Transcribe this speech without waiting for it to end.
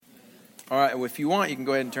All right, well, if you want, you can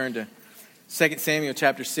go ahead and turn to 2 Samuel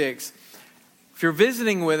chapter 6. If you're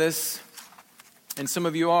visiting with us, and some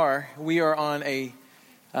of you are, we are on I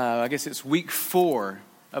guess it's week 4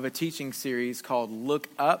 of a teaching series called Look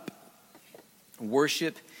Up,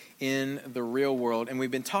 Worship in the Real World. And we've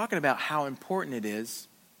been talking about how important it is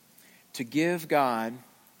to give God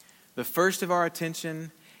the first of our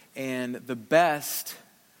attention and the best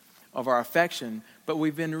of our affection. But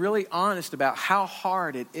we've been really honest about how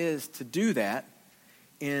hard it is to do that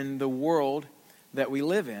in the world that we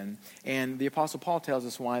live in. And the Apostle Paul tells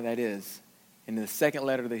us why that is. In the second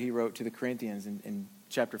letter that he wrote to the Corinthians in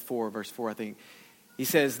chapter 4, verse 4, I think, he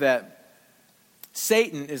says that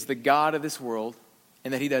Satan is the god of this world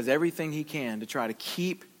and that he does everything he can to try to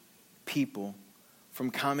keep people from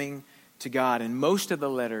coming to God. And most of the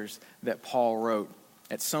letters that Paul wrote,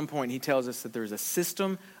 at some point he tells us that there's a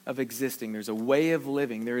system of existing. There's a way of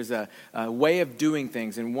living. There is a way of doing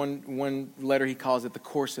things. In one letter he calls it the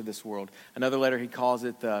course of this world. Another letter he calls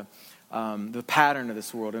it the pattern of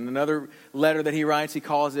this world. And another letter that he writes, he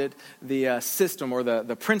calls it the system or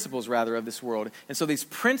the principles rather of this world. And so these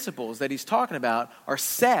principles that he's talking about are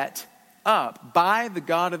set up by the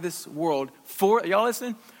God of this world for, y'all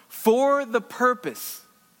listening? For the purpose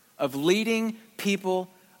of leading people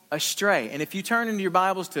astray. And if you turn into your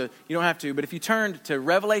Bibles to, you don't have to, but if you turn to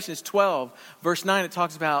Revelations 12, verse 9, it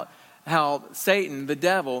talks about how Satan, the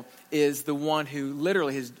devil, is the one who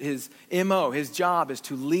literally, his MO, his job is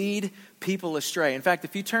to lead people astray. In fact,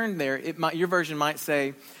 if you turn there, your version might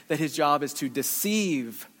say that his job is to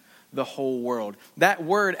deceive the whole world. That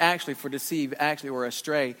word actually for deceive, or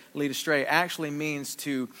astray, lead astray, actually means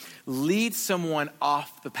to lead someone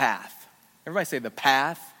off the path. Everybody say the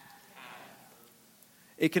path.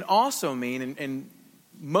 It can also mean, and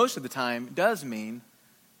most of the time does mean,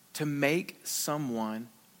 to make someone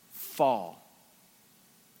fall.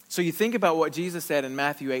 So you think about what Jesus said in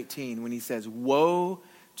Matthew 18 when he says, "Woe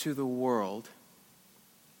to the world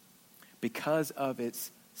because of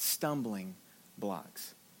its stumbling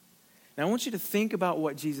blocks." Now I want you to think about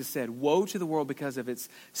what Jesus said. Woe to the world because of its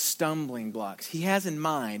stumbling blocks. He has in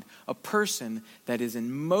mind a person that is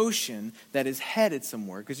in motion, that is headed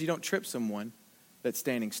somewhere. Because you don't trip someone that's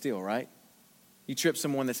standing still, right? You trip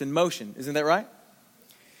someone that's in motion. Isn't that right?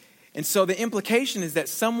 And so the implication is that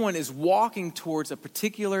someone is walking towards a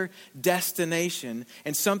particular destination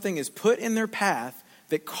and something is put in their path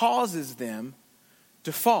that causes them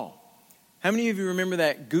to fall. How many of you remember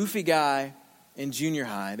that goofy guy in junior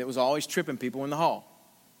high that was always tripping people in the hall?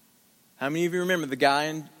 How many of you remember the guy,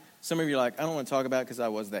 and some of you are like, I don't want to talk about it because I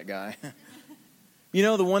was that guy. You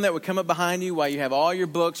know, the one that would come up behind you while you have all your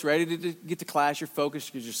books ready to get to class, you're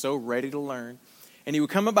focused because you're so ready to learn. And he would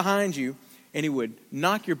come up behind you and he would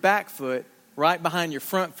knock your back foot right behind your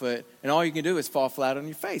front foot, and all you can do is fall flat on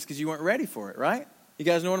your face because you weren't ready for it, right? You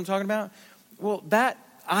guys know what I'm talking about? Well, that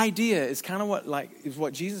idea is kind of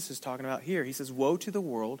what Jesus is talking about here. He says, woe to the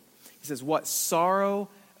world. He says, what sorrow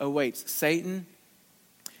awaits Satan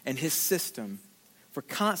and his system for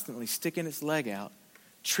constantly sticking its leg out,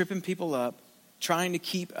 tripping people up, trying to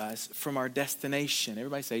keep us from our destination.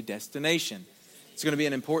 Everybody say destination. It's going to be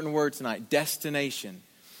an important word tonight, destination.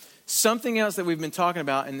 Something else that we've been talking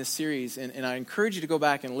about in this series, and I encourage you to go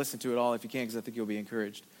back and listen to it all if you can, because I think you'll be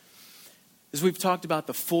encouraged, is we've talked about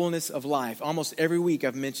the fullness of life. Almost every week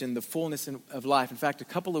I've mentioned the fullness of life. In fact, a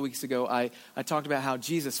couple of weeks ago, I talked about how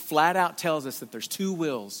Jesus flat out tells us that there's 2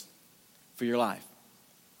 wills for your life.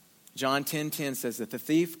 John 10:10 says that the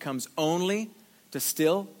thief comes only to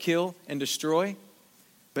steal, kill, and destroy.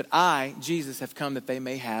 But I, Jesus, have come that they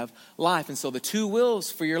may have life. And so the 2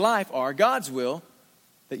 wills for your life are God's will,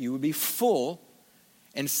 that you would be full,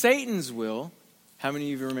 and Satan's will, how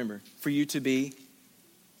many of you remember? For you to be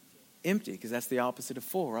empty, because that's the opposite of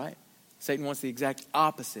full, right? Satan wants the exact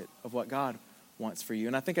opposite of what God wants for you.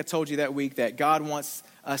 And I think I told you that week that God wants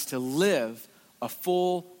us to live a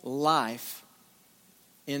full life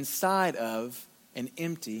inside of an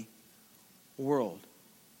empty world.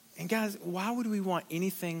 And guys, why would we want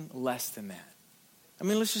anything less than that? I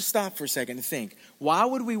mean, let's just stop for a second and think. Why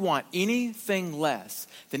would we want anything less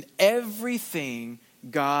than everything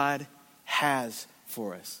God has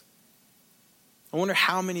for us? I wonder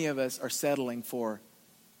how many of us are settling for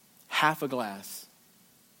half a glass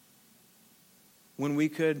when we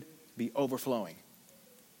could be overflowing.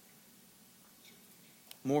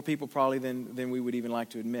 More people probably than we would even like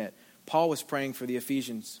to admit. Paul was praying for the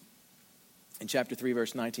Ephesians. In chapter 3,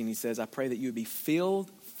 verse 19, he says, I pray that you would be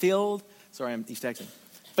filled to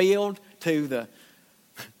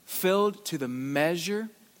the measure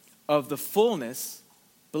of the fullness,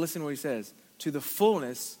 but listen to what he says, to the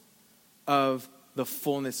fullness of the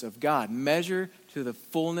fullness of God. Measure to the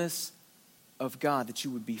fullness of God, that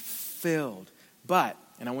you would be filled. But,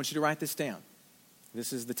 and I want you to write this down.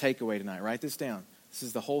 This is the takeaway tonight. Write this down. This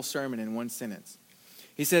is the whole sermon in one sentence.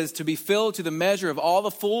 He says, to be filled to the measure of all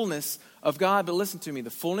the fullness of God. But listen to me, the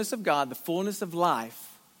fullness of God, the fullness of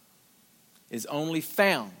life is only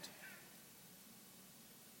found.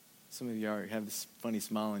 Some of you have this funny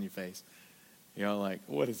smile on your face. You're all like,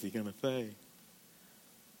 what is he going to say?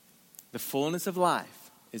 The fullness of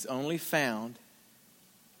life is only found,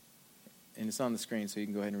 and it's on the screen so you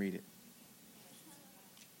can go ahead and read it,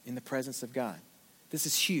 in the presence of God. This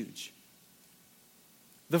is huge.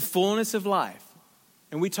 The fullness of life.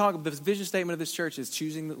 And we talk, the vision statement of this church is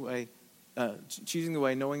choosing the way,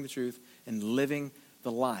 knowing the truth, and living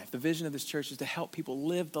the life. The vision of this church is to help people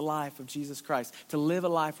live the life of Jesus Christ, to live a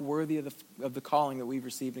life worthy of the calling that we've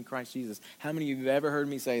received in Christ Jesus. How many of you have ever heard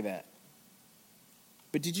me say that?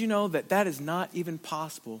 But did you know that that is not even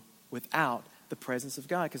possible without the presence of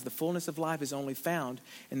God? Because the fullness of life is only found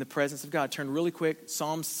in the presence of God. Turn really quick,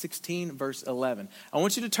 Psalm 16, verse 11. I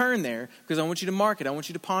want you to turn there because I want you to mark it. I want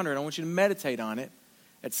you to ponder it. I want you to meditate on it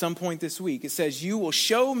at some point this week. It says, you will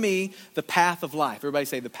show me the path of life. Everybody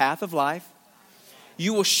say, the path of life.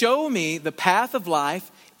 You will show me the path of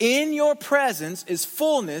life. In your presence is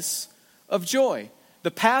fullness of joy.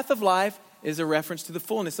 The path of life is a reference to the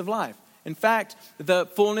fullness of life. In fact, the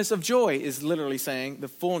fullness of joy is literally saying the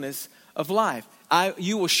fullness of life.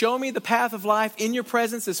 You will show me the path of life. In your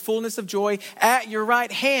presence is fullness of joy. At your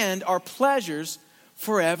right hand are pleasures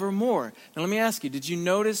forevermore. Now let me ask you, did you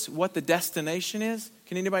notice what the destination is?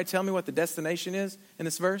 Can anybody tell me what the destination is in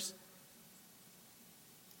this verse?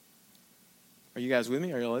 Are you guys with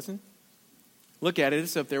me? Are you listening? Look at it.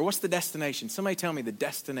 It's up there. What's the destination? Somebody tell me the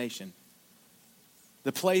destination.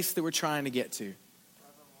 The place that we're trying to get to.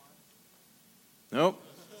 Nope.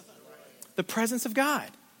 The presence of God.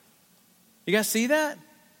 You guys see that?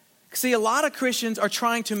 See, a lot of Christians are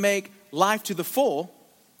trying to make life to the full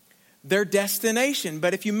their destination.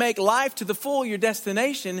 But if you make life to the full your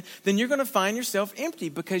destination, then you're going to find yourself empty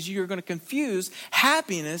because you're going to confuse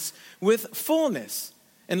happiness with fullness.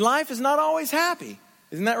 And life is not always happy.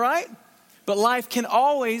 Isn't that right? But life can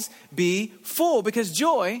always be full because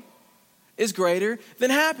joy is greater than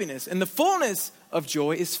happiness. And the fullness of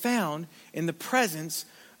joy is found in the presence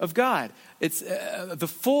of God. It's the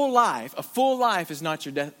full life. A full life is not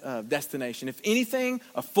your destination. If anything,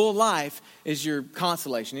 a full life is your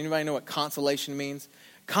consolation. Anybody know what consolation means?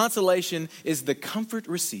 Consolation is the comfort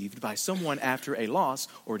received by someone after a loss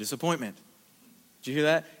or disappointment. Did you hear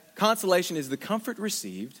that? Consolation is the comfort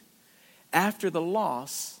received after the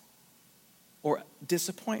loss or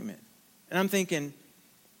disappointment. And I'm thinking,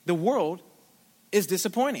 the world is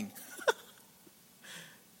disappointing.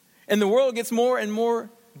 And the world gets more and more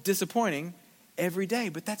disappointing every day.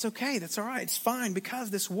 But that's okay. That's all right. It's fine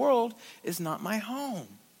because this world is not my home.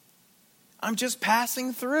 I'm just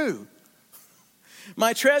passing through.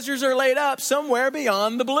 My treasures are laid up somewhere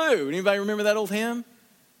beyond the blue. Anybody remember that old hymn?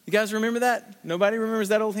 You guys remember that? Nobody remembers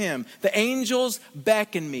that old hymn. The angels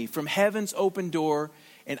beckon me from heaven's open door,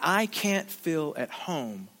 and I can't feel at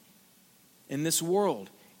home in this world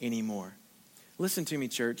anymore. Listen to me,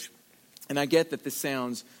 church. And I get that this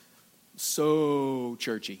sounds so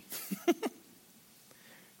churchy.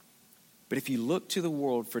 But if you look to the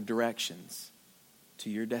world for directions to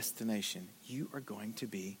your destination, you are going to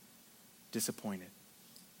be disappointed.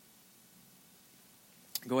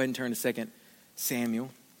 Go ahead and turn to 2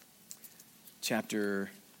 Samuel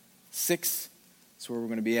chapter 6. That's where we're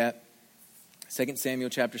going to be at. 2 Samuel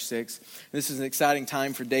chapter 6. This is an exciting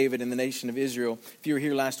time for David and the nation of Israel. If you were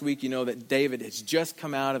here last week, you know that David has just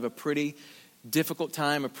come out of a pretty difficult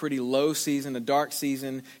time, a pretty low season, a dark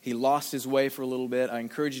season. He lost his way for a little bit. I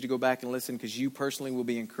encourage you to go back and listen because you personally will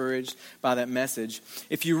be encouraged by that message.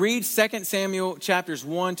 If you read 2 Samuel chapters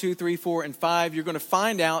 1, 2, 3, 4, and 5, you're going to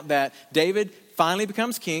find out that David finally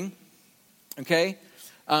becomes king. Okay?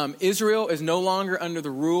 Israel is no longer under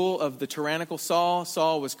the rule of the tyrannical Saul.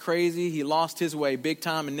 Saul was crazy. He lost his way big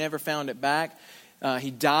time and never found it back.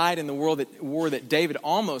 He died in the war that David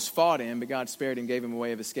almost fought in, but God spared him, gave him a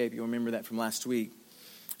way of escape. You'll remember that from last week.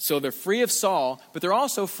 So they're free of Saul, but they're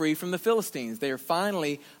also free from the Philistines. They are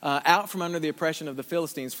finally out from under the oppression of the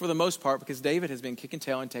Philistines for the most part because David has been kicking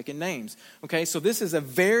tail and taking names. Okay, so this is a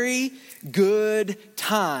very good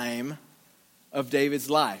time of David's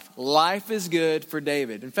life. Life is good for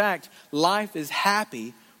David. In fact, life is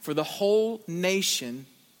happy for the whole nation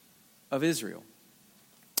of Israel.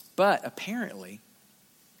 But apparently,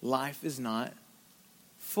 life is not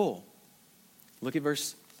full. Look at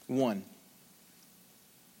verse 1.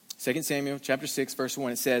 2 Samuel chapter 6, verse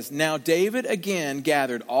 1, it says, "Now David again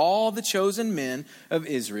gathered all the chosen men of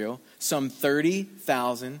Israel, some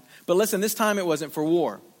 30,000. But listen, this time it wasn't for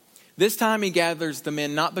war. This time he gathers the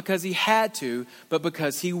men not because he had to, but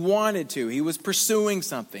because he wanted to. He was pursuing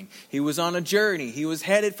something. He was on a journey. He was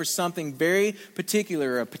headed for something very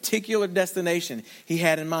particular, a particular destination he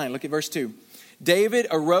had in mind. Look at verse 2. David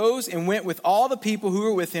arose and went with all the people who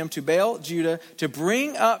were with him to Baal, Judah, to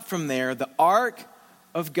bring up from there the ark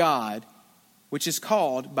of God, which is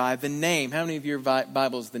called by the name." How many of your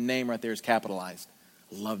Bibles, the name right there is capitalized?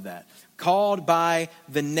 Love that. "Called by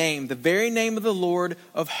the name, the very name of the Lord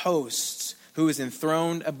of hosts, who is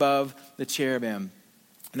enthroned above the cherubim."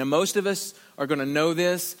 Now, most of us are going to know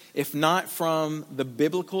this, if not from the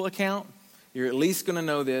biblical account, you're at least going to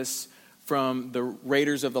know this from the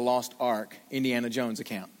Raiders of the Lost Ark, Indiana Jones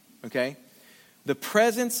account, okay? The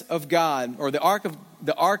presence of God, or the ark of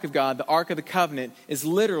God, the Ark of the Covenant, is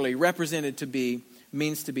literally represented to be,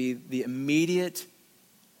 means to be the immediate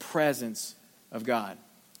presence of God,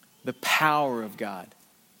 the power of God,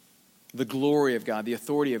 the glory of God, the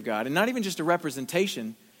authority of God. And not even just a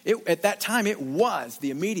representation. At that time, it was the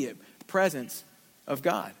immediate presence of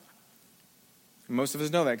God. Most of us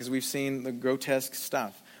know that because we've seen the grotesque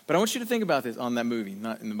stuff. But I want you to think about this on that movie,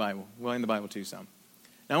 not in the Bible. Well, in the Bible too, some.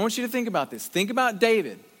 Now, I want you to think about this. Think about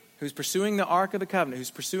David, who's pursuing the Ark of the Covenant,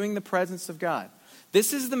 who's pursuing the presence of God.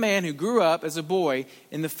 This is the man who grew up as a boy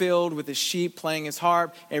in the field with his sheep, playing his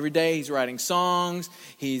harp. Every day he's writing songs.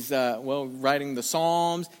 He's, writing the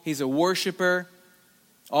Psalms. He's a worshiper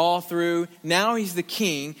all through. Now he's the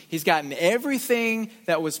king. He's gotten everything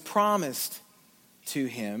that was promised to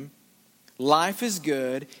him. Life is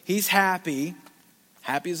good. He's happy.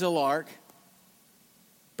 Happy as a lark.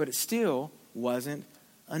 But it still wasn't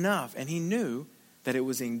enough. And he knew that it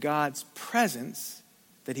was in God's presence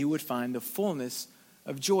that he would find the fullness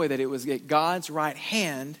of joy, that it was at God's right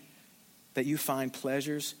hand that you find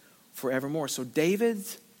pleasures forevermore. So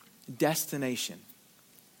David's destination,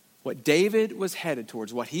 what David was headed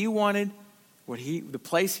towards, what he wanted, the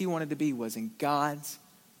place he wanted to be was in God's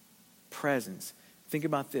presence. Think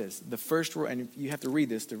about this. The first, and you have to read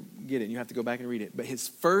this to get it. You have to go back and read it. But his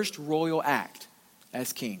first royal act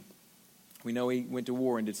as king, we know he went to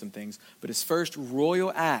war and did some things, but his first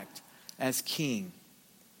royal act as king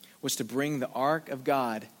was to bring the ark of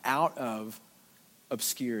God out of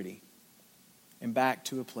obscurity and back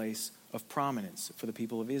to a place of prominence for the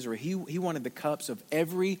people of Israel. He wanted the cups of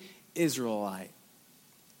every Israelite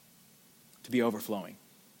to be overflowing.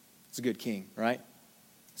 It's a good king, right?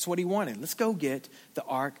 That's what he wanted. Let's go get the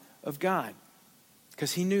ark of God.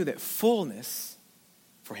 Because he knew that fullness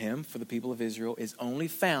for him, for the people of Israel, is only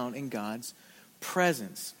found in God's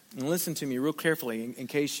presence. And listen to me real carefully in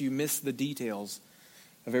case you miss the details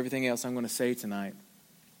of everything else I'm going to say tonight.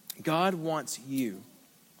 God wants you.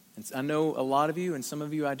 And I know a lot of you, and some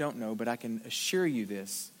of you I don't know, but I can assure you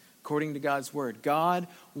this, according to God's word. God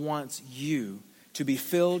wants you to be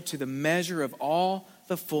filled to the measure of all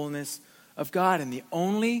the fullness of God. And the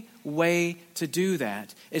only way to do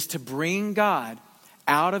that is to bring God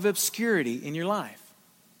out of obscurity in your life.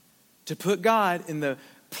 To put God in the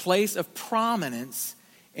place of prominence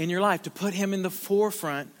in your life. To put him in the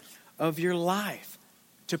forefront of your life.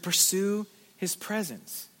 To pursue his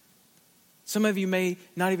presence. Some of you may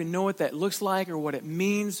not even know what that looks like or what it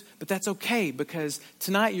means, but that's okay because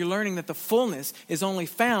tonight you're learning that the fullness is only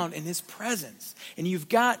found in his presence. And you've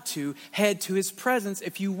got to head to his presence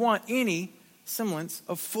if you want any semblance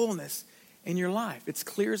of fullness in your life. It's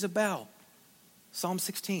clear as a bell. Psalm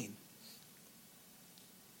 16.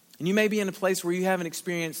 And you may be in a place where you haven't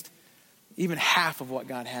experienced even half of what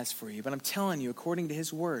God has for you. But I'm telling you, according to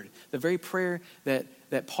his word, the very prayer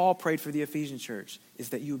that Paul prayed for the Ephesian church is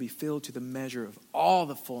that you will be filled to the measure of all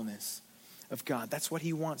the fullness of God. That's what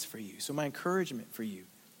he wants for you. So my encouragement for you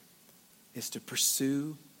is to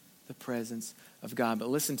pursue the presence of God. But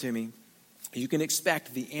listen to me. You can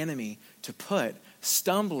expect the enemy to put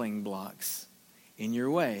stumbling blocks in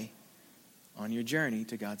your way on your journey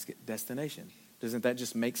to God's destination. Doesn't that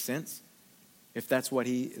just make sense? If that's what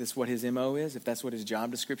his MO is, if that's what his job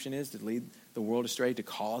description is, to lead the world astray, to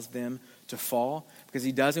cause them to fall. Because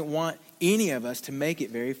he doesn't want any of us to make it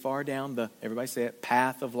very far down the, everybody say it,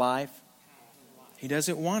 path of life. He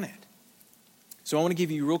doesn't want it. So I want to give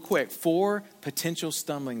you real quick 4 potential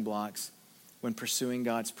stumbling blocks when pursuing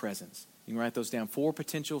God's presence. You can write those down. 4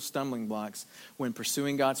 potential stumbling blocks when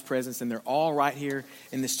pursuing God's presence. And they're all right here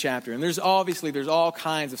in this chapter. And there's all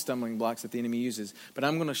kinds of stumbling blocks that the enemy uses. But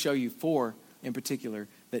I'm going to show you 4 in particular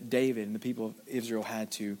that David and the people of Israel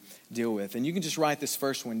had to deal with. And you can just write this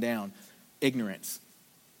first one down. Ignorance.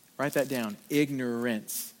 Write that down.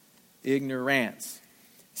 Ignorance. Ignorance.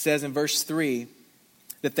 It says in verse 3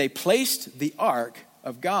 that they placed the ark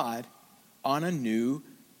of God on a new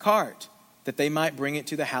cart, that they might bring it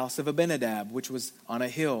to the house of Abinadab, which was on a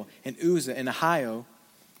hill. And Uzzah and Ahio,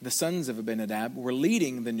 the sons of Abinadab, were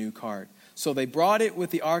leading the new cart. So they brought it with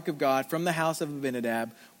the ark of God from the house of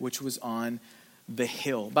Abinadab, which was on the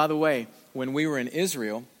hill. By the way, when we were in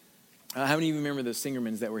Israel, how many of you remember the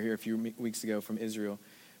Singermans that were here a few weeks ago from Israel?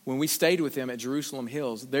 When we stayed with them at Jerusalem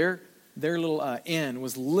Hills, their little inn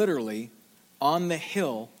was literally on the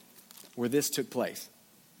hill where this took place.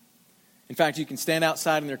 In fact, you can stand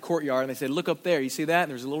outside in their courtyard and they said, look up there. You see that?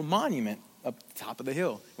 And there's a little monument up the top of the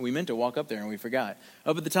hill. And we meant to walk up there and we forgot.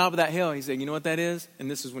 Up at the top of that hill, he said, you know what that is? And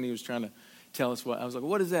this is when he was trying to tell us what. I was like,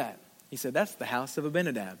 what is that? He said, that's the house of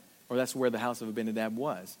Abinadab. Or that's where the house of Abinadab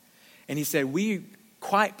was. And he said, we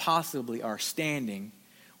quite possibly are standing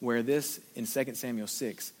where this in 2 Samuel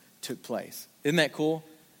 6 took place. Isn't that cool?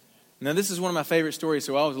 Now, this is one of my favorite stories,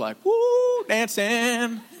 so I was like, woo,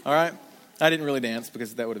 dancing. All right. I didn't really dance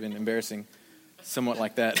because that would have been embarrassing, somewhat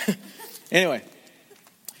like that. Anyway,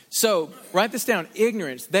 so write this down.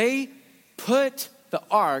 Ignorance. They put the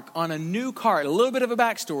ark on a new cart. A little bit of a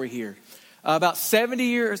backstory here. About 70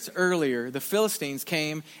 years earlier, the Philistines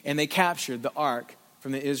came and they captured the ark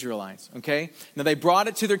from the Israelites, okay? Now, they brought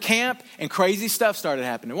it to their camp, and crazy stuff started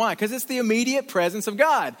happening. Why? Because it's the immediate presence of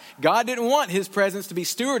God. God didn't want his presence to be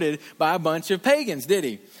stewarded by a bunch of pagans, did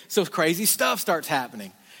he? So crazy stuff starts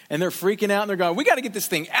happening. And they're freaking out, and they're going, we got to get this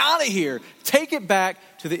thing out of here. Take it back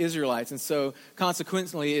to the Israelites. And so,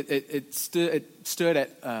 consequently, it stood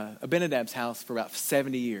at Abinadab's house for about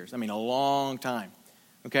 70 years. I mean, a long time,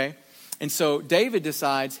 okay? And so, David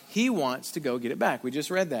decides he wants to go get it back. We just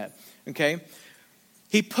read that, okay?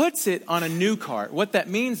 He puts it on a new cart. What that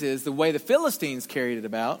means is the way the Philistines carried it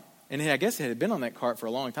about, and I guess it had been on that cart for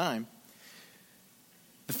a long time,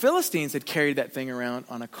 the Philistines had carried that thing around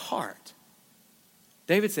on a cart.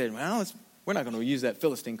 David said, well, we're not going to use that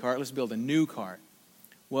Philistine cart. Let's build a new cart.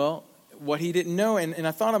 Well, what he didn't know, and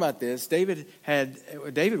I thought about this, David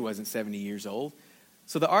wasn't 70 years old.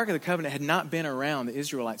 So the Ark of the Covenant had not been around the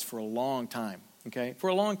Israelites for a long time, okay? For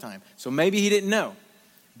a long time. So maybe he didn't know.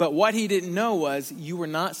 But what he didn't know was you were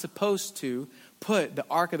not supposed to put the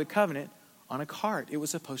Ark of the Covenant on a cart. It was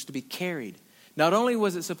supposed to be carried. Not only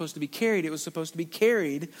was it supposed to be carried, it was supposed to be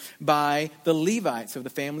carried by the Levites of the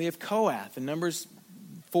family of Kohath. In Numbers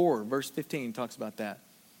 4, verse 15 talks about that.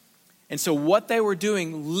 And so what they were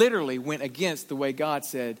doing literally went against the way God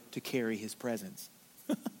said to carry his presence.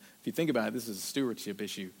 If you think about it, this is a stewardship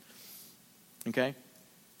issue. Okay?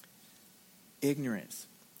 Ignorance.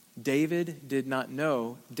 David did not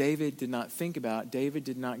know. David did not think about. David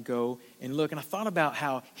did not go and look. And I thought about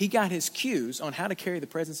how he got his cues on how to carry the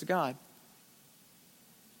presence of God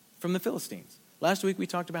from the Philistines. Last week we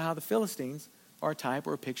talked about how the Philistines are a type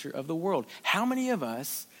or a picture of the world. How many of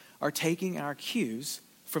us are taking our cues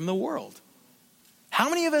from the world? How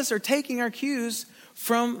many of us are taking our cues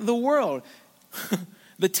from the world?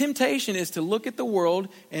 The temptation is to look at the world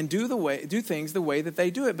and do things the way that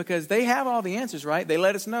they do it, because they have all the answers, right? They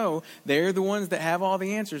let us know they're the ones that have all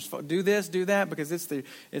the answers. Do this, do that, because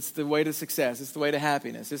it's the way to success. It's the way to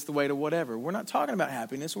happiness. It's the way to whatever. We're not talking about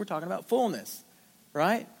happiness. We're talking about fullness,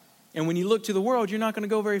 right? And when you look to the world, you're not going to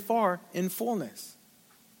go very far in fullness.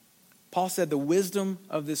 Paul said the wisdom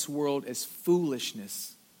of this world is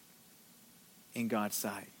foolishness in God's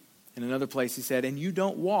sight. In another place he said, and you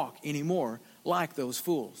don't walk anymore like those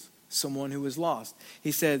fools, someone who is lost.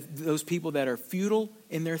 He said those people that are futile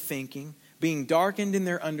in their thinking, being darkened in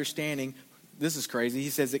their understanding. This is crazy. He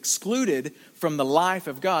says excluded from the life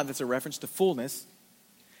of God. That's a reference to fullness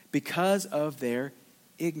because of their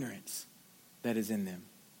ignorance that is in them.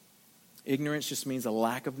 Ignorance just means a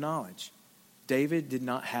lack of knowledge. David did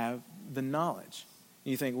not have the knowledge.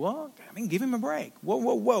 You think, well, give him a break.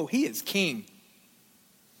 Whoa. He is king.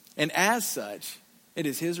 And as such, it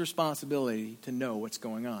is his responsibility to know what's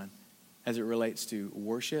going on as it relates to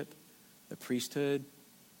worship, the priesthood,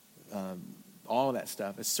 all of that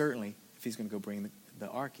stuff. It's certainly if he's going to go bring the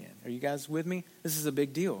ark in. Are you guys with me? This is a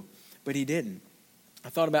big deal. But he didn't. I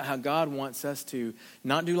thought about how God wants us to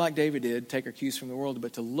not do like David did, take our cues from the world,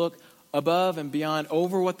 but to look above and beyond,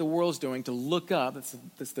 over what the world's doing, to look up.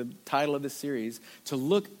 That's the title of this series. To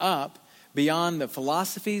look up beyond the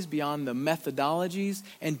philosophies, beyond the methodologies,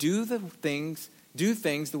 and do things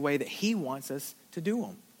the way that he wants us to do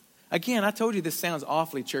them. Again, I told you this sounds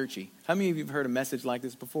awfully churchy. How many of you have heard a message like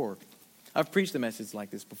this before? I've preached a message like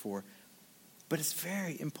this before. But it's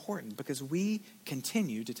very important because we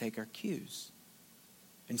continue to take our cues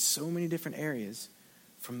in so many different areas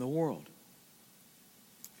from the world.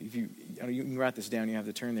 you can write this down, you have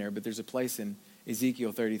to turn there, but there's a place in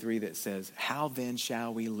Ezekiel 33 that says, how then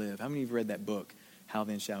shall we live? How many of you have read that book, How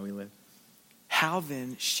Then Shall We Live? How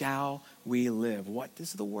then shall we live? What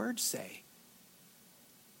does the word say?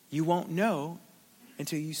 You won't know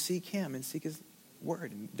until you seek him and seek his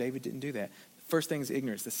word. And David didn't do that. The first thing is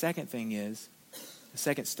ignorance. The second thing is, the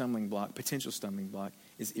second stumbling block, potential stumbling block,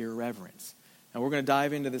 is irreverence. Now we're going to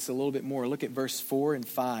dive into this a little bit more. Look at verse 4 and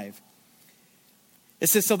 5. It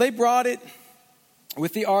says, so they brought it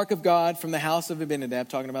with the ark of God from the house of Abinadab,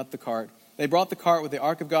 talking about the cart. They brought the cart with the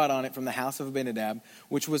ark of God on it from the house of Abinadab,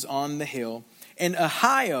 which was on the hill. And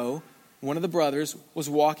Ahio, one of the brothers, was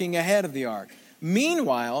walking ahead of the ark.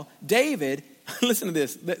 Meanwhile, David, listen to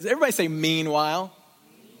this. Everybody say meanwhile.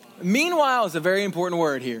 Meanwhile is a very important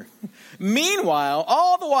word here. Meanwhile,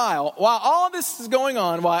 while all this is going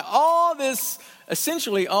on, while all this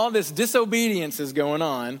disobedience is going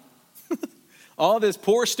on, all this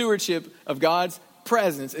poor stewardship of God's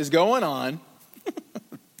presence is going on,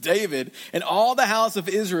 David and all the house of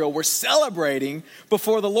Israel were celebrating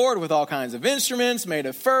before the Lord with all kinds of instruments made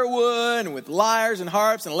of fir wood and with lyres and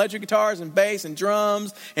harps and electric guitars and bass and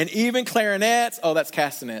drums and even clarinets. Oh, that's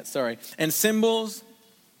castanets, sorry. And cymbals.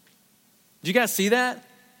 Do you guys see that?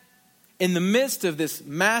 In the midst of this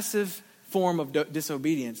massive form of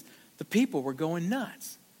disobedience, the people were going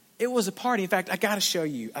nuts. It was a party. In fact, I've got to show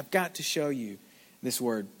you this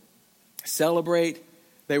word. Celebrate.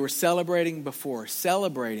 They were celebrating before.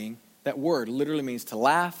 Celebrating, that word literally means to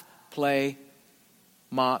laugh, play,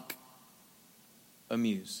 mock,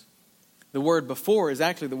 amuse. The word before is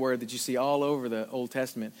actually the word that you see all over the Old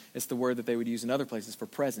Testament. It's the word that they would use in other places for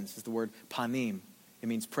presence. It's the word panim.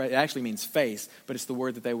 It actually means face, but it's the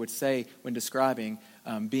word that they would say when describing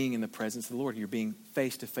being in the presence of the Lord. You're being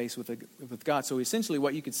face to face with God. So essentially,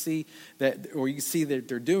 what you could see that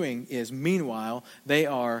they're doing is, meanwhile, they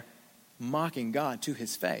are mocking God to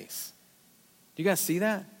his face. Do you guys see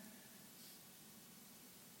that?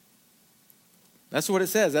 That's what it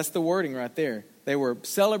says. That's the wording right there. They were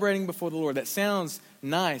celebrating before the Lord. That sounds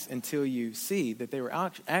nice until you see that they were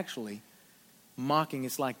actually mocking.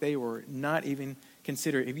 It's like they were not even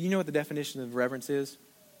considered. If you know what the definition of reverence is,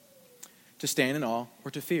 to stand in awe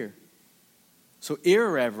or to fear. So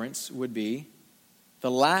irreverence would be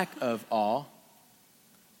the lack of awe,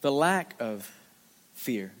 the lack of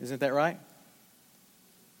fear. Isn't that right?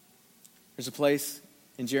 There's a place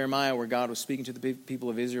in Jeremiah where God was speaking to the people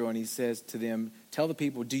of Israel, and he says to them, tell the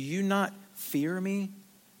people, do you not fear me,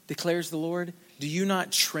 declares the Lord? Do you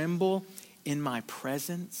not tremble in my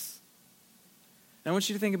presence? Now I want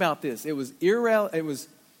you to think about this. It was irreverence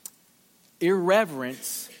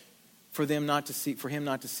for him not to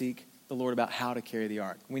seek the Lord about how to carry the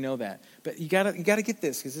ark. We know that. But you gotta get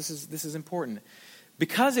this, because this is important.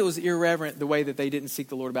 Because it was irreverent the way that they didn't seek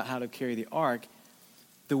the Lord about how to carry the ark,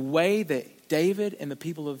 the way that David and the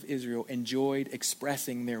people of Israel enjoyed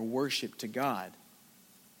expressing their worship to God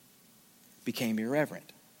became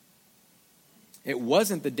irreverent. It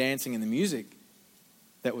wasn't the dancing and the music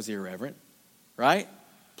that was irreverent, right?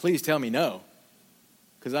 Please tell me no.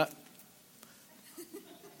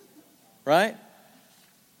 Right?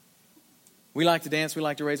 We like to dance, we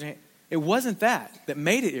like to raise our hand. It wasn't that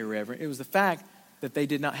made it irreverent. It was the fact that they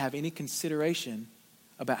did not have any consideration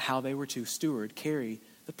about how they were to carry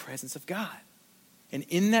the presence of God. And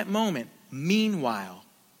in that moment, meanwhile,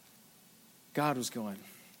 God was going.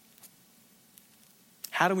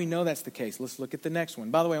 How do we know that's the case? Let's look at the next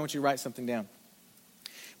one. By the way, I want you to write something down.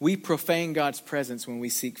 We profane God's presence when we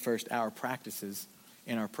seek first our practices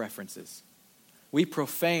and our preferences. We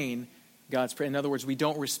profane God's presence. In other words, we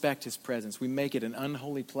don't respect his presence. We make it an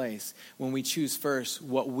unholy place when we choose first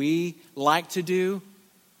what we like to do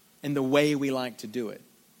and the way we like to do it.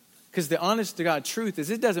 Because the honest to God truth is,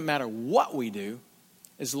 it doesn't matter what we do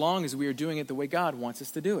as long as we are doing it the way God wants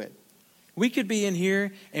us to do it. We could be in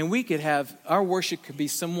here and we could have, our worship could be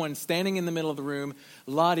someone standing in the middle of the room,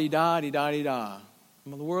 la-di-da-di-da-di-da.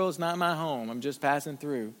 The world is not my home. I'm just passing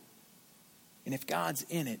through. And if God's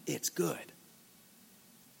in it, it's good.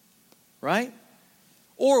 Right?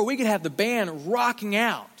 Or we could have the band rocking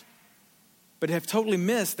out, but have totally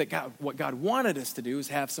missed that what God wanted us to do is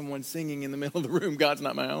have someone singing in the middle of the room, God's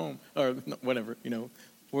not my home, or whatever, the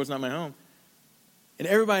world's not my home. And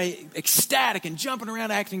everybody ecstatic and jumping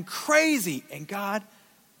around acting crazy, and God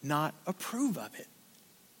not approve of it.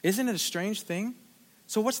 Isn't it a strange thing?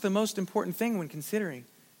 So what's the most important thing when considering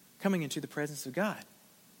coming into the presence of God?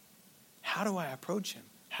 How do I approach him?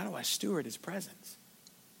 How do I steward his presence?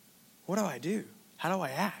 What do I do? How do I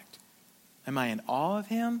act? Am I in awe of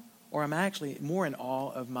him, or am I actually more in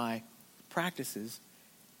awe of my practices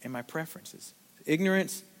and my preferences?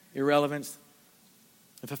 Ignorance, irrelevance.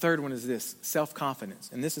 The third one is this,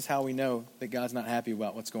 self-confidence. And this is how we know that God's not happy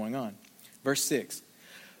about what's going on. Verse 6.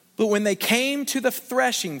 But when they came to the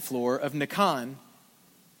threshing floor of Nacon,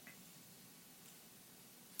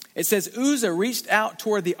 it says, Uzzah reached out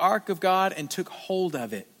toward the ark of God and took hold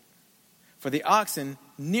of it, for the oxen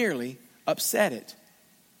nearly upset it.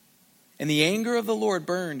 And the anger of the Lord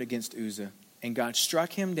burned against Uzzah, and God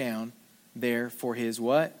struck him down there for his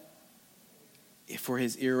what? For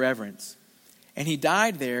his irreverence. And he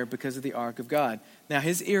died there because of the ark of God. Now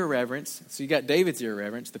his irreverence, so you got David's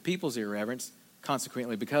irreverence, the people's irreverence,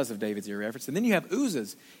 consequently because of David's irreverence. And then you have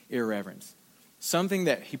Uzzah's irreverence. Something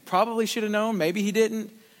that he probably should have known, maybe he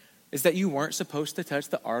didn't, is that you weren't supposed to touch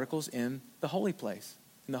the articles in the holy place,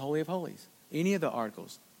 in the Holy of Holies. Any of the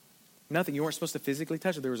articles. Nothing. You weren't supposed to physically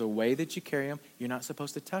touch it. There was a way that you carry them. You're not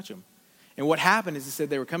supposed to touch them. And what happened is it said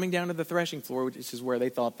they were coming down to the threshing floor, which is where they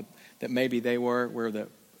thought that maybe they were, where the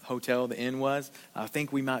hotel, the inn was. I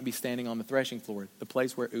think we might be standing on the threshing floor, the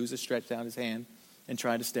place where Uzzah stretched out his hand and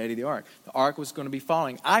tried to steady the ark. The ark was going to be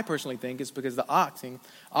falling. I personally think it's because the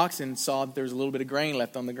oxen saw that there was a little bit of grain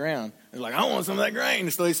left on the ground. They're like, I want some of that grain.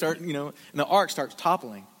 So they start, and the ark starts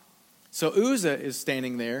toppling. So Uzzah is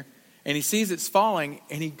standing there, and he sees it's falling,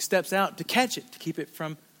 and he steps out to catch it, to keep it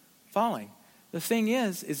from falling. The thing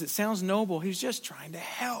is it sounds noble. He's just trying to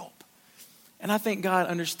help. And I think God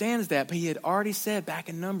understands that, but he had already said back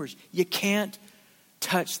in Numbers, you can't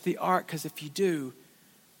touch the ark, because if you do,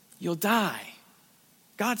 you'll die.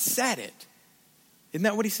 God said it. Isn't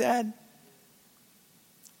that what he said?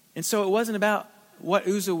 And so it wasn't about what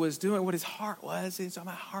Uzzah was doing, what his heart was.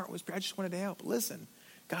 My heart was, I just wanted to help. Listen,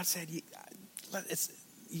 God said, you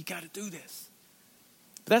got to do this.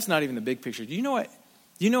 But that's not even the big picture. Do you know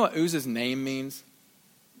what Uzzah's name means?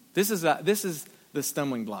 This is the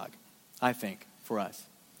stumbling block, I think, for us.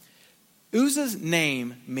 Uzzah's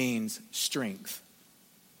name means strength.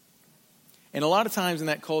 And a lot of times in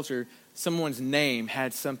that culture, someone's name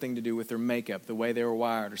had something to do with their makeup, the way they were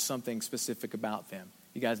wired, or something specific about them.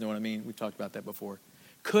 You guys know what I mean? We've talked about that before.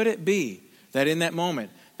 Could it be that in that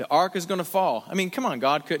moment, the ark is going to fall? I mean, come on,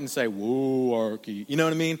 God couldn't say, whoa, arky. You know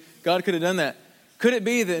what I mean? God could have done that. Could it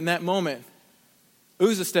be that in that moment,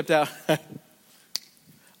 Uzzah stepped out?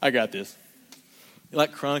 I got this. You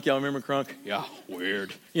like Crunk? Y'all remember Crunk? Yeah,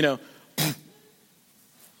 weird.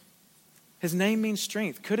 His name means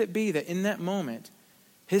strength. Could it be that in that moment,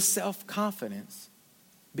 his self-confidence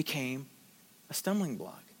became a stumbling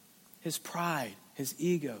block? His pride, his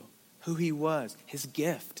ego, who he was, his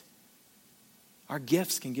gift. Our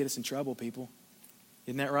gifts can get us in trouble, people.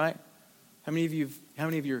 Isn't that right? How many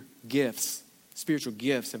of your gifts, spiritual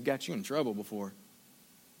gifts, have got you in trouble before?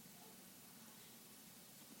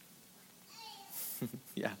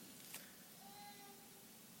 Yeah.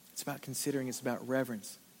 It's about considering, it's about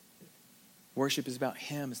reverence. Worship is about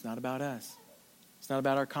him, it's not about us. It's not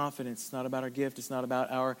about our confidence, it's not about our gift, it's not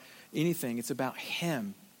about our anything, it's about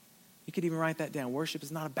him. You could even write that down. Worship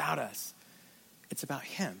is not about us. It's about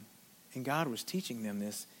him. And God was teaching them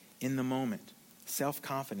this in the moment.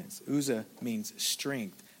 Self-confidence. Uzzah means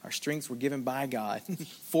strength. Our strengths were given by God,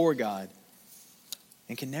 for God,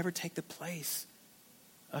 and can never take the place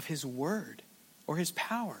of his word or his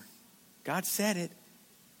power. God said it.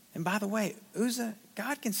 And by the way, Uzzah,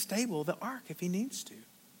 God can stable the ark if he needs to.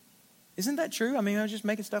 Isn't that true? I mean, I was just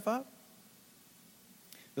making stuff up.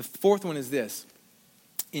 The fourth one is this.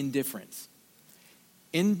 Indifference.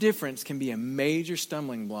 Indifference can be a major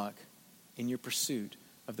stumbling block in your pursuit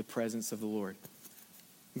of the presence of the Lord.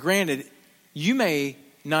 Granted, you may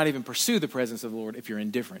not even pursue the presence of the Lord if you're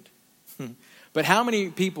indifferent. But how many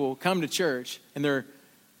people come to church and they're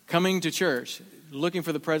coming to church looking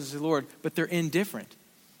for the presence of the Lord, but they're indifferent?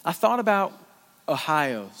 I thought about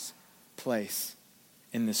Ahio's place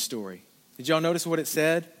in this story. Did y'all notice what it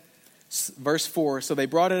said? Verse 4, so they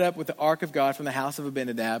brought it up with the ark of God from the house of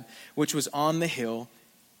Abinadab, which was on the hill.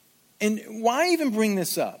 And why even bring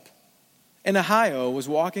this up? And Ahio was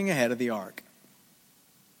walking ahead of the ark.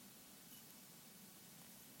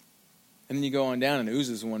 And then you go on down and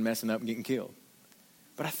Uzzah's the one messing up and getting killed.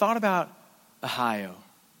 But I thought about Ahio.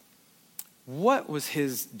 What was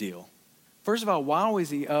his deal? First of all, why was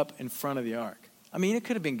he up in front of the ark? I mean, it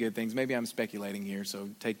could have been good things. Maybe I'm speculating here, so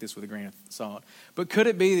take this with a grain of salt. But could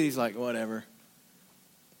it be that he's like, whatever.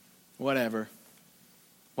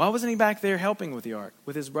 Why wasn't he back there helping with the ark,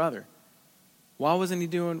 with his brother? Why wasn't he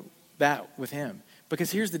doing that with him?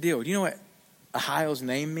 Because here's the deal. Do you know what Ahio's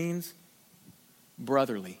name means?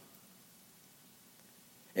 Brotherly.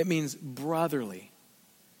 It means brotherly.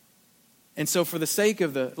 And so for the sake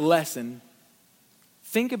of the lesson,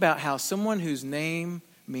 think about how someone whose name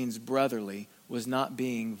means brotherly was not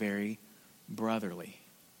being very brotherly.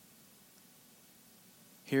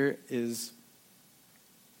 Here is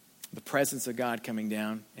the presence of God coming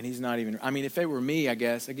down, and he's not even, if it were me, I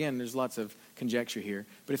guess, again, there's lots of conjecture here,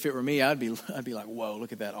 but if it were me, I'd be like, whoa,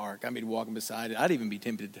 look at that ark. I'd be walking beside it. I'd even be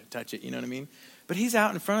tempted to touch it, you know what I mean? But he's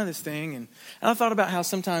out in front of this thing, and I thought about how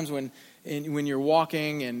sometimes when you're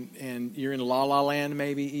walking and you're in La La Land,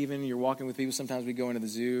 maybe even, you're walking with people, sometimes we go into the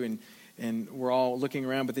zoo and we're all looking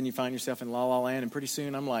around, but then you find yourself in La La Land, and pretty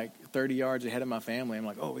soon I'm like 30 yards ahead of my family. I'm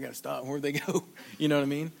like, oh, we got to stop. Where'd they go? You know what I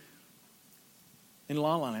mean? In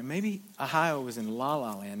La La Land. Maybe Ahio was in La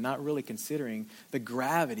La Land, not really considering the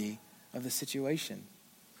gravity of the situation.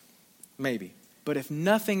 Maybe. But if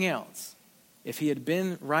nothing else, if he had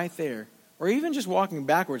been right there, or even just walking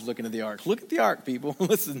backwards looking at the ark. Look at the ark, people.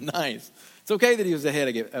 This is nice. It's okay that he was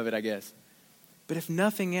ahead of it, I guess. But if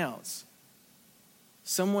nothing else,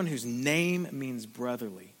 someone whose name means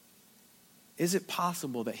brotherly, is it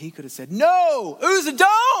possible that he could have said, no, Uzzah,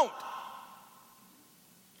 don't!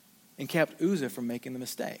 And kept Uzzah from making the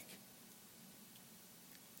mistake.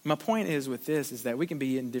 My point is with this is that we can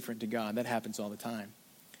be indifferent to God. That happens all the time.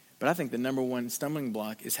 But I think the number one stumbling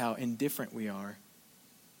block is how indifferent we are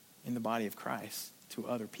in the body of Christ to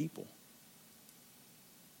other people.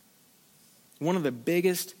 One of the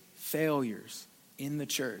biggest failures in the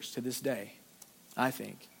church to this day, I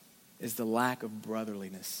think, is the lack of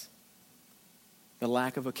brotherliness, the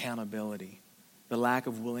lack of accountability, the lack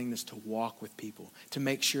of willingness to walk with people, to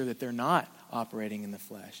make sure that they're not operating in the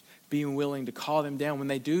flesh, being willing to call them down when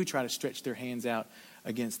they do try to stretch their hands out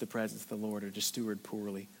against the presence of the Lord, or to steward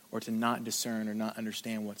poorly, or to not discern or not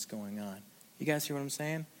understand what's going on. You guys hear what I'm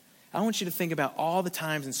saying? I want you to think about all the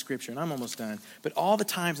times in Scripture, and I'm almost done, but all the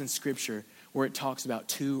times in Scripture where it talks about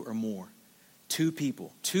two or more. Two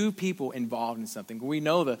people involved in something. We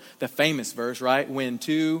know the famous verse, right? When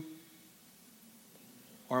two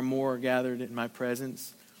or more are gathered in my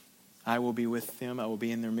presence, I will be with them. I will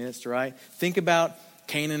be in their midst, right? Think about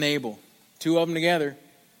Cain and Abel. Two of them together.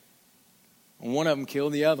 And one of them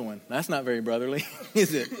killed the other one. That's not very brotherly,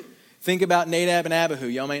 is it? Think about Nadab and Abihu.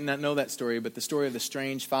 Y'all may not know that story, but the story of the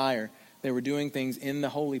strange fire. They were doing things in the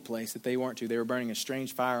holy place that they weren't to. They were burning a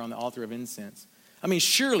strange fire on the altar of incense.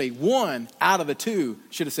 Surely one out of the two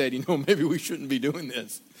should have said, maybe we shouldn't be doing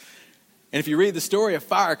this. And if you read the story, a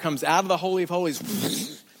fire comes out of the Holy of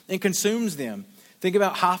Holies and consumes them. Think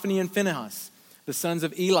about Hophni and Phinehas, the sons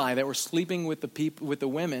of Eli that were sleeping with the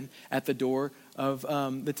women at the door of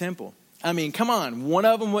the temple. Come on. One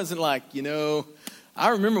of them wasn't like, I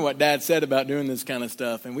remember what Dad said about doing this kind of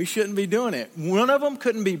stuff, and we shouldn't be doing it. One of them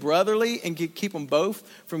couldn't be brotherly and keep them both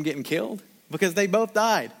from getting killed because they both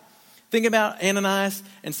died. Think about Ananias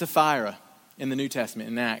and Sapphira in the New Testament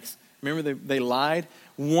in Acts. Remember they lied?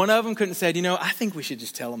 One of them couldn't say, I think we should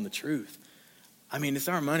just tell them the truth. It's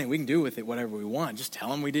our money. We can do with it whatever we want. Just tell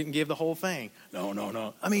them we didn't give the whole thing.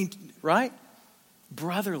 No. Right?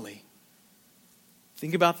 Brotherly.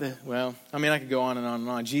 Think about I could go on and on and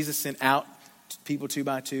on. Jesus sent out people 2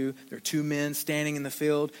 by 2. There are 2 men standing in the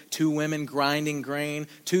field, 2 women grinding grain,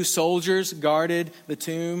 2 soldiers guarded the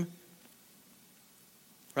tomb.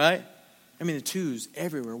 Right? The 2's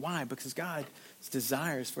everywhere. Why? Because God's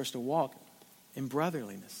desire is for us to walk in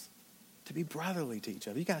brotherliness, to be brotherly to each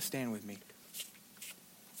other. You got to stand with me.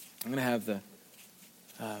 I'm going to have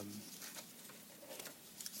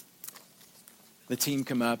the team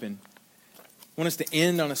come up, and I want us to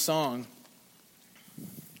end on a song.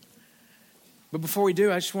 But before we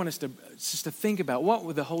do, I just want us to think about what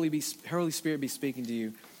would the Holy Spirit be speaking to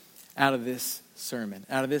you out of this sermon,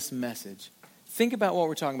 out of this message. Think about what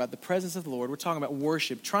we're talking about, the presence of the Lord. We're talking about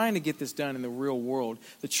worship, trying to get this done in the real world.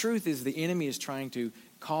 The truth is the enemy is trying to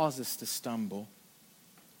cause us to stumble.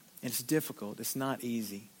 It's difficult. It's not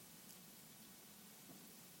easy.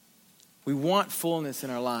 We want fullness in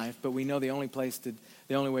our life, but we know the only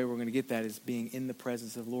way we're going to get that is being in the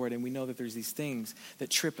presence of the Lord. And we know that there's these things that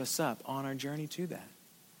trip us up on our journey to that.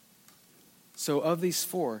 So of these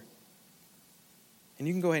 4, and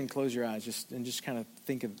you can go ahead and close your eyes just kind of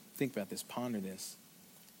think about this, ponder this.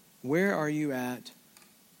 Where are you at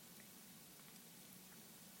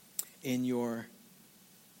in your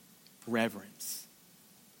reverence?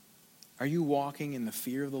 Are you walking in the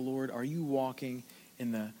fear of the Lord? Are you walking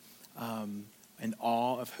in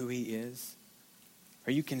awe of who He is?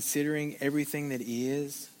 Are you considering everything that He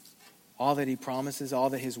is, all that He promises, all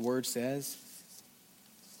that His Word says?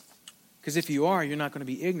 Because if you are, you're not going to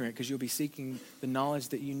be ignorant, because you'll be seeking the knowledge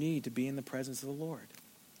that you need to be in the presence of the Lord.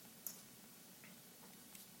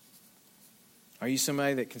 Are you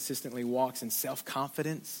somebody that consistently walks in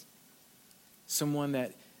self-confidence? Someone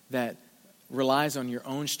that relies on your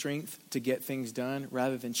own strength to get things done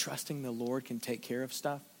rather than trusting the Lord can take care of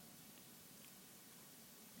stuff?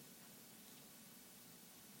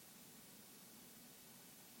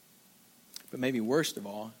 But maybe worst of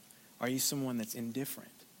all, are you someone that's indifferent?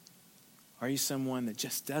 Are you someone that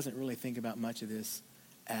just doesn't really think about much of this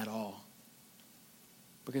at all?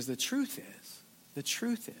 Because the truth is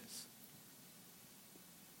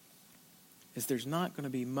there's not going to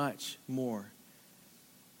be much more.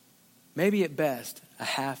 Maybe at best, a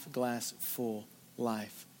half glass full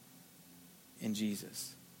life in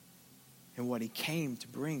Jesus. And what he came to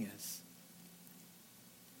bring us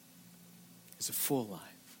is a full life.